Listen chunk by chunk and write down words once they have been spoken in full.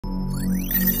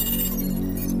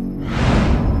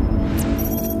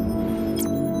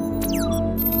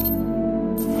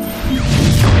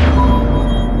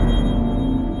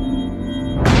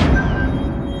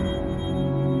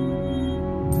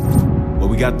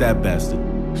got that bastard.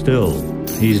 Still,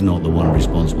 he's not the one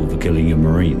responsible for killing your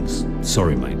Marines.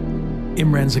 Sorry, mate.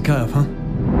 Imran Zakhaev, huh?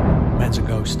 Man's a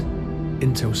ghost.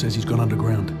 Intel says he's gone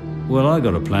underground. Well, I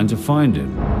got a plan to find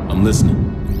him. I'm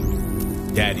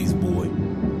listening. Daddy's boy.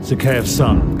 Zakhaev's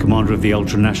son, commander of the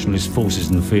ultranationalist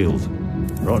forces in the field.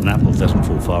 Rotten apple doesn't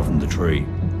fall far from the tree.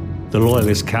 The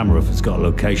loyalist Kamarov has got a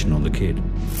location on the kid.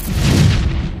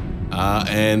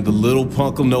 And the little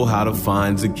punk'll know how to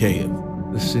find Zakhaev.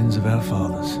 The sins of our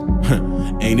fathers.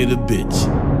 Ain't it a bitch?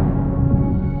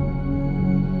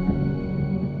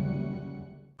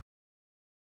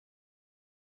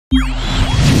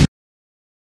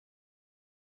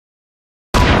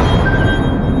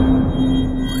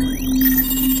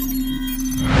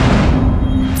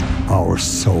 Our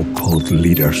so-called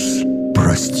leaders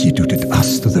prostituted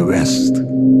us to the West,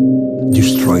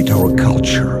 destroyed our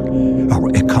culture, our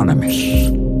economies,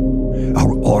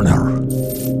 our honor.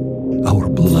 Our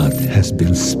blood has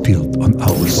been spilled on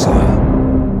our soil.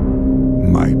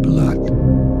 My blood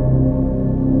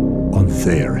on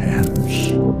their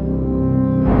hands.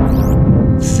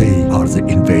 They are the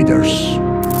invaders.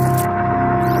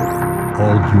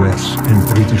 All US and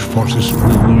British forces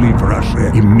will leave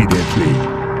Russia immediately,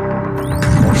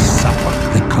 or suffer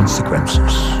the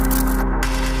consequences.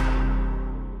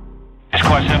 It's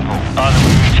quite simple. Either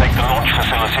we retake the launch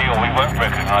facility or we won't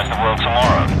recognize the world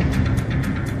tomorrow.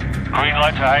 Green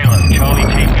light to Halo. Charlie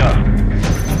team, go.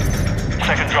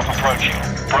 Second drop approaching.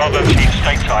 Bravo team,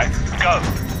 stay tight. Go.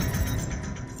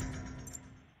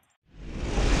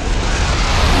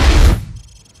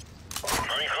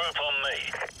 Regroup on me.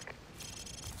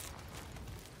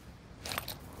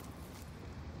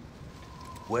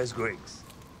 Where's Griggs?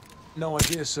 No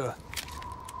idea, sir.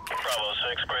 Bravo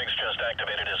 6, Griggs just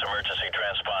activated his emergency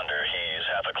transponder. He's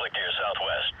half a click to your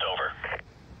southwest. Over.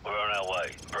 We're on our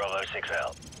way. Bravo 6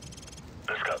 out.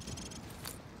 Let's go.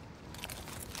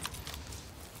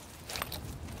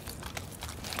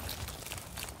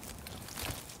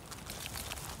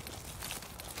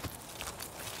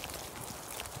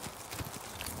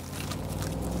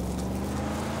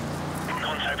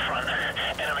 Contact front.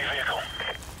 Enemy vehicle.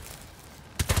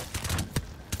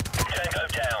 Tango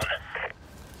down.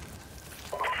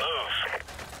 Move.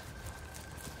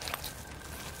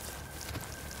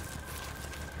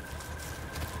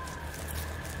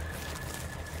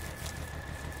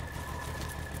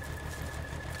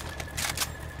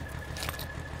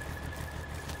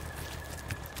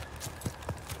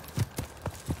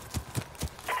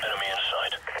 Enemy in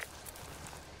sight.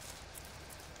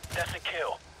 That's a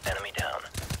kill. Enemy down.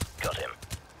 Got him.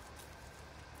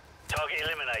 Target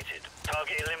eliminated.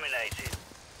 Target eliminated.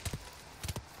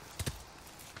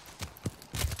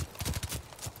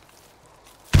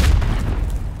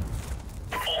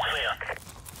 All clear.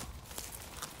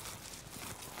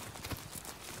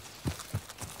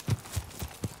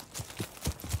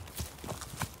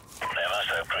 They must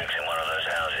have Griggs in one of those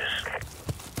houses.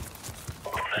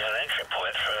 There's an entry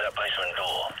point through that basement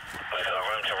door. We've got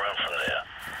room to run from there.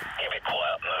 Keep it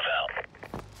quiet, move out.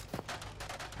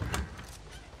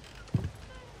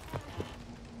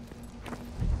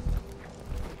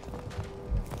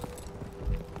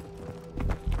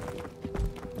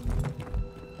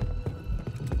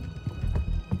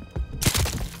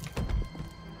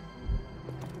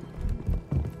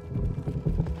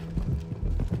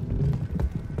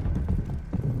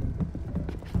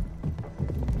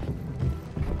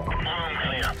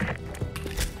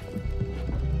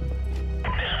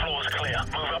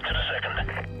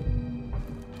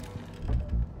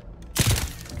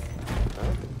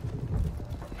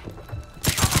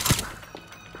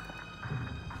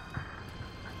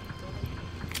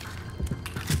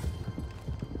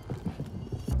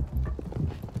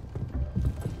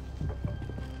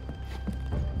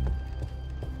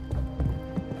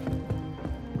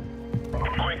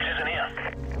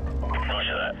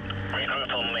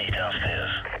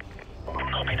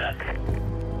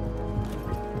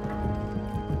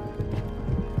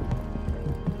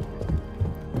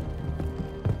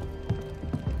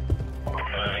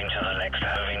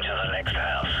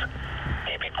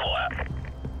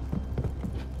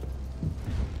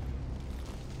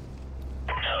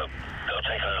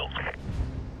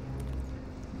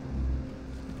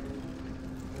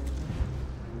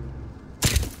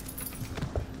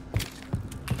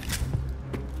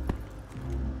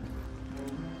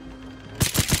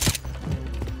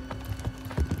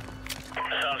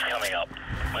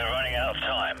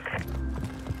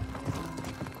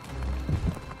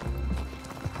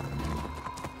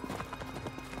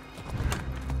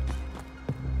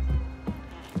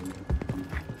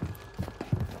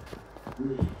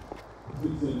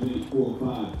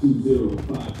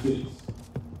 2056.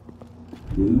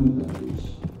 You know, Darvish,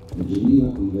 the Geneva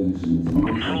Convention is a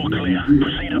All clear.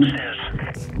 Proceed upstairs.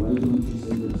 Why don't you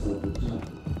send yourself a child?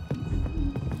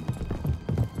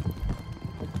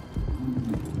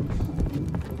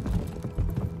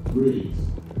 Briggs,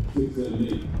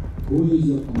 678. Who is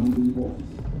your commanding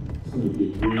officer? It's going to be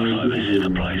Hello, this is the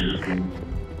place.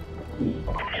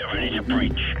 Get ready to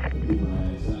breach.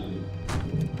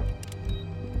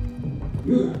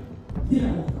 Good. Get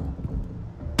out.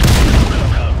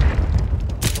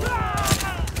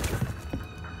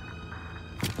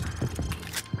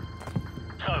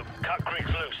 So, cut Griggs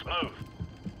loose. Move.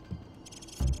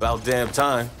 About damn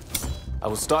time. I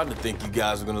was starting to think you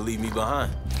guys were gonna leave me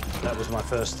behind. That was my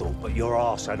first thought, but your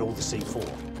ass had all the C4.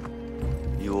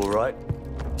 You all right?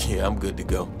 Yeah, I'm good to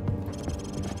go.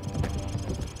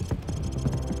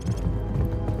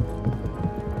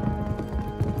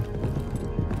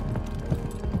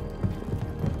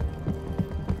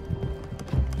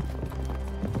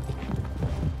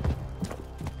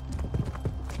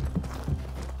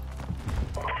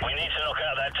 We need to knock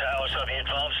out that tower so the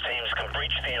advanced teams can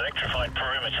breach the electrified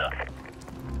perimeter.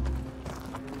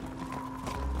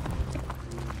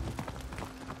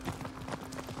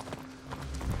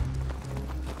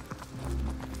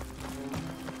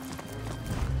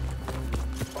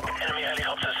 Enemy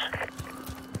helicopters.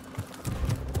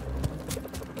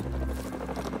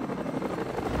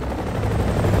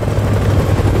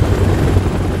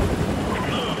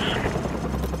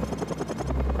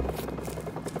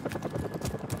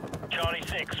 Charlie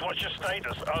 6, what's your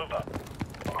status? Over.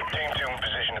 Team 2 in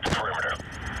position at the perimeter.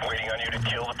 Waiting on you to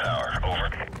kill the power. Over.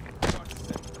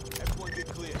 Everyone get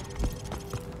clear.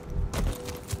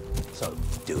 So,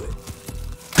 do it.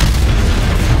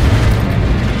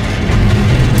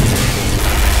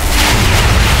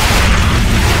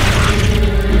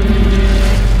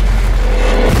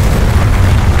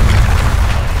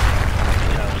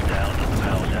 Tower's down,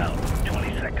 power's out.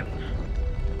 20 seconds.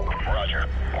 Roger.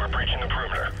 We're breaching the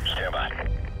perimeter. Stand by.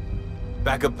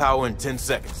 Backup power in 10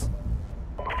 seconds.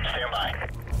 Stand by.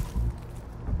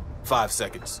 5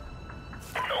 seconds.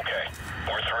 Okay.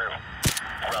 We're through.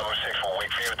 Bravo 6 will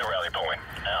wait for you at the rally point.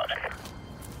 Out.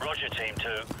 Roger, Team 2.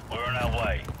 We're on our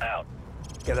way. Out.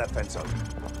 Get that fence open.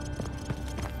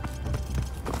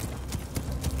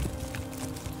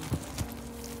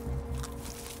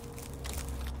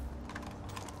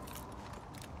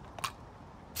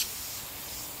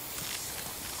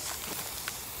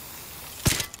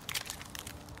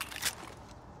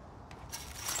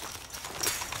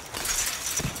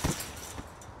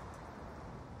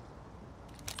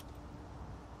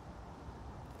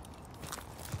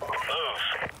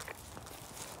 Move.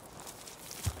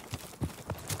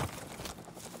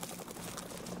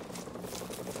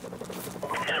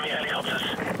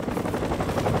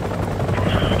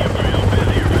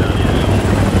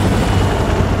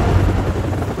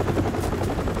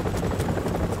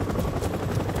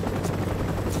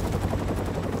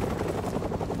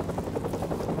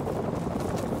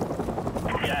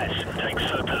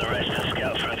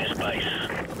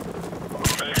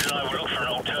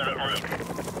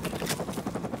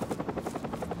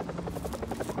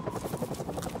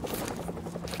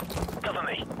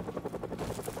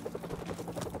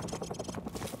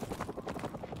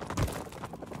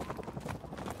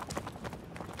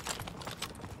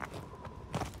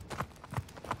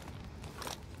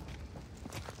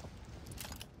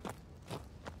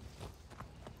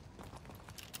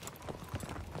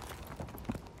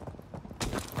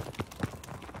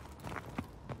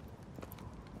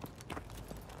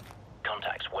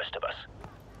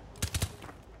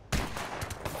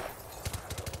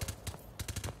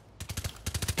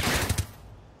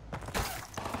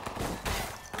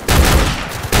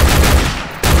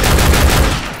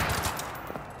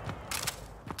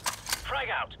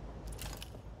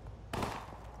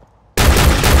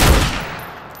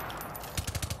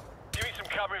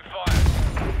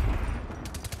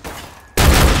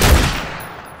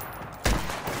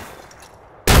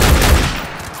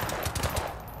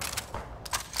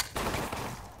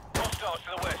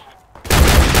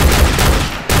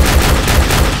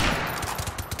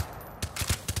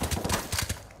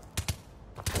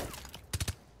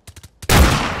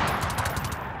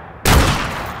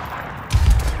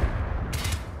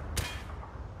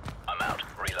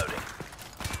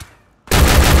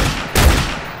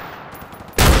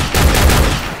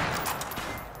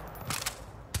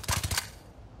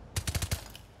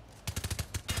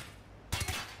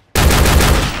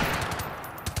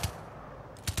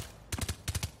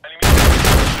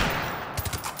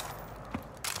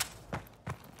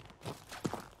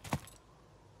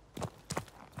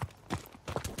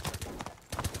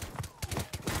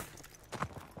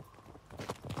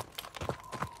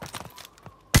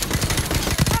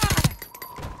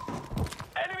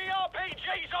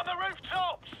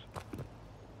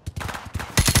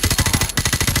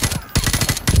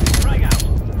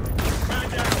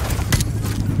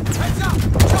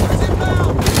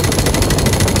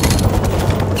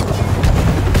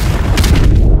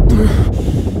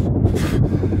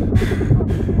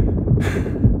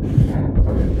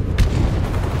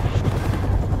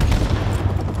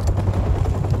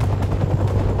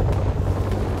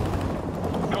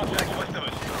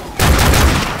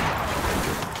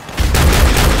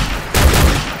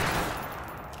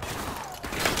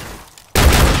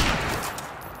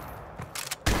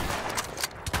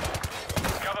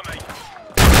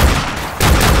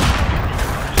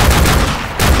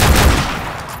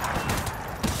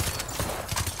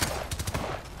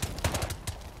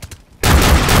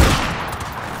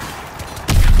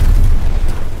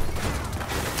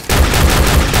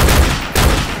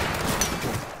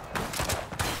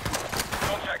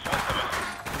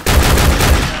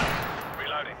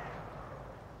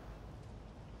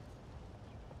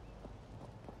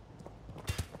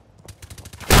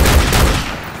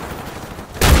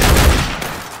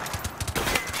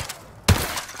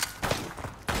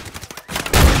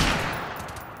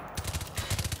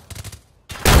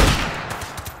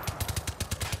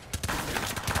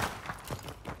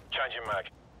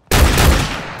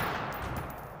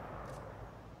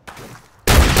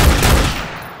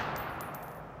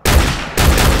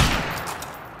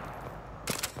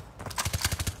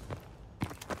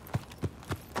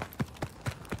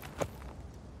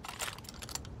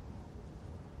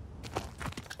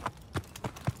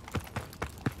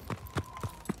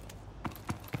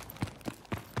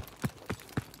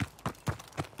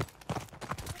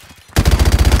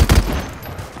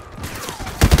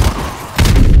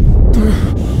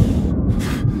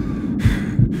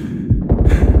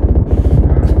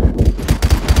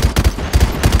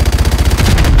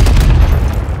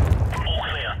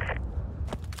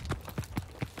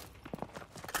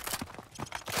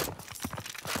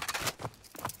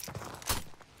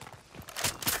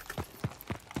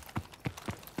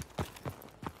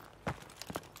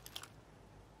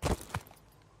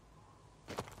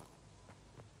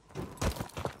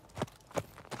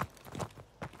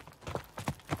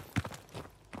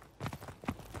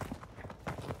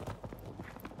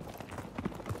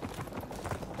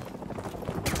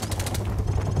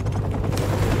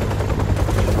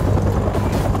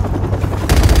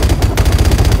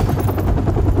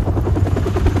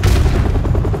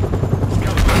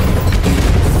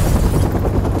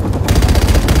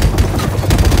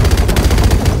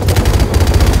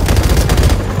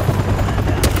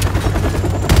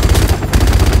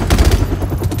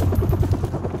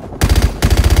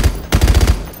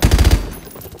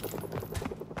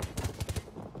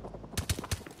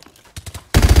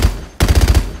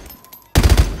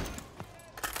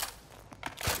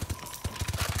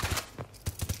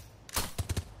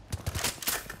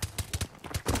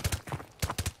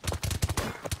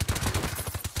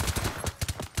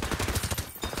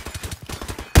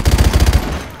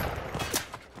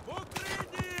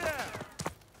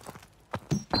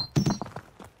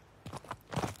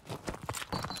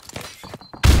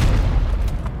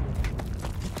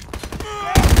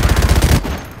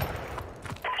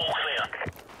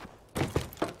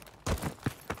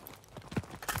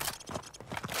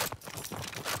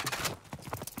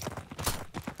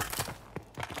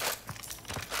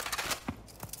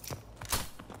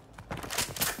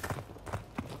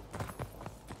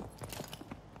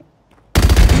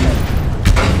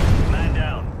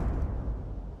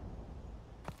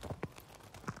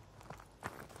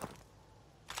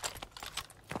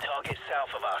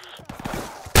 south of us.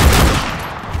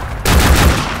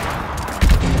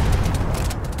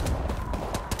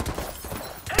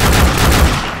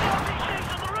 RPGs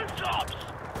on the rooftops!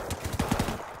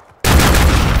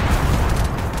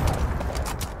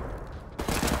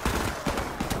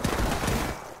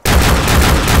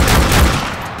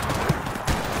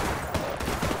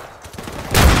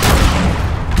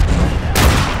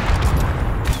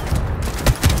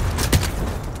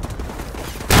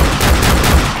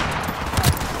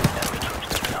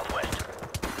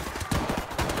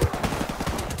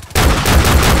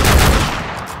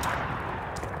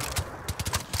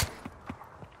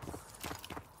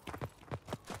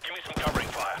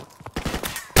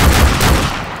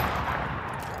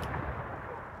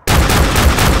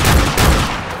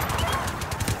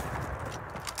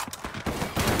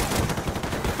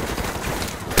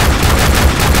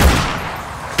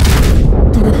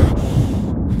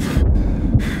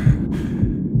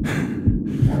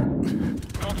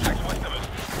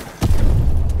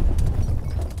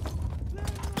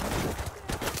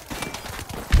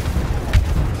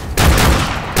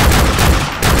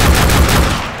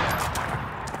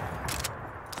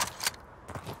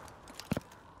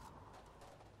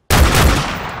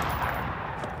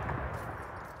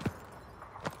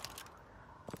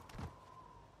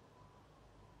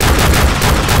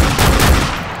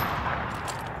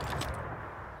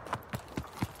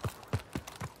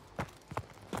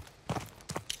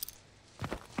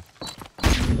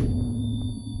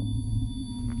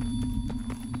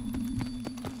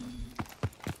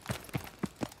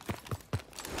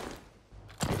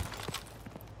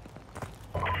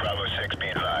 Bravo 6, be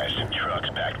advised. Trucks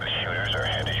packed with shooters are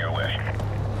headed your way.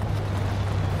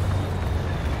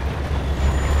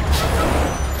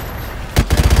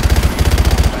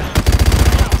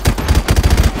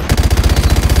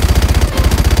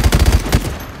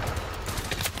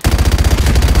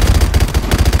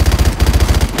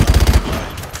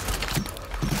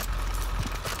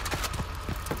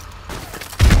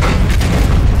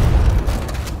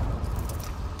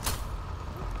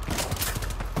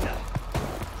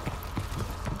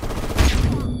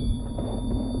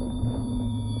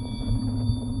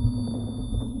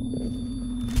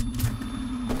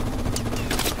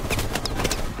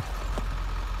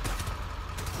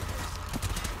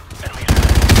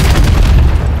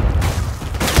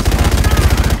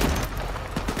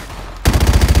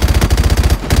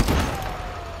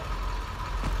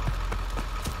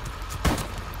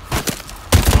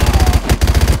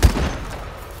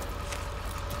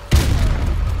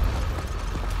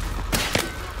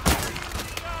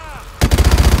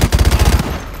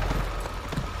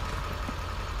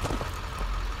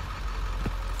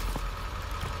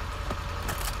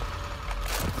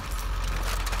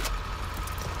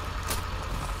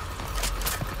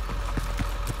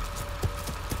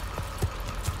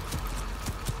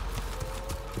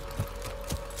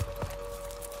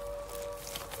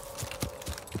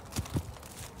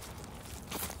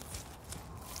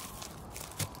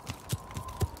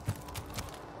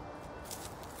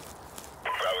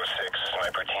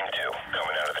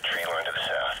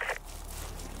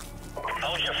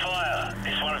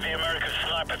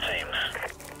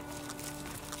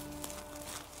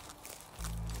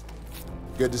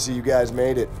 Good to see you guys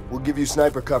made it. We'll give you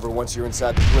sniper cover once you're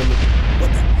inside the perimeter.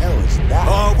 What the hell is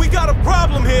that? We got a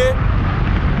problem here!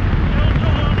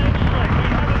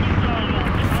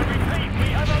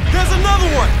 There's another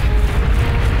one!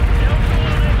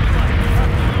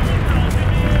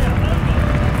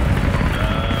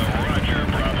 Roger,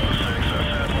 Bravo 6. Our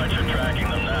satellites are tracking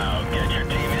them now. Get your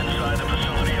team inside the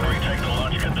facility and retake the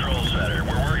launch control center.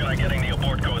 We're working on getting the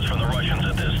abort codes from the Russians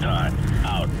at this time.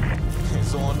 Out.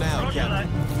 It's on now,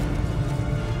 Captain.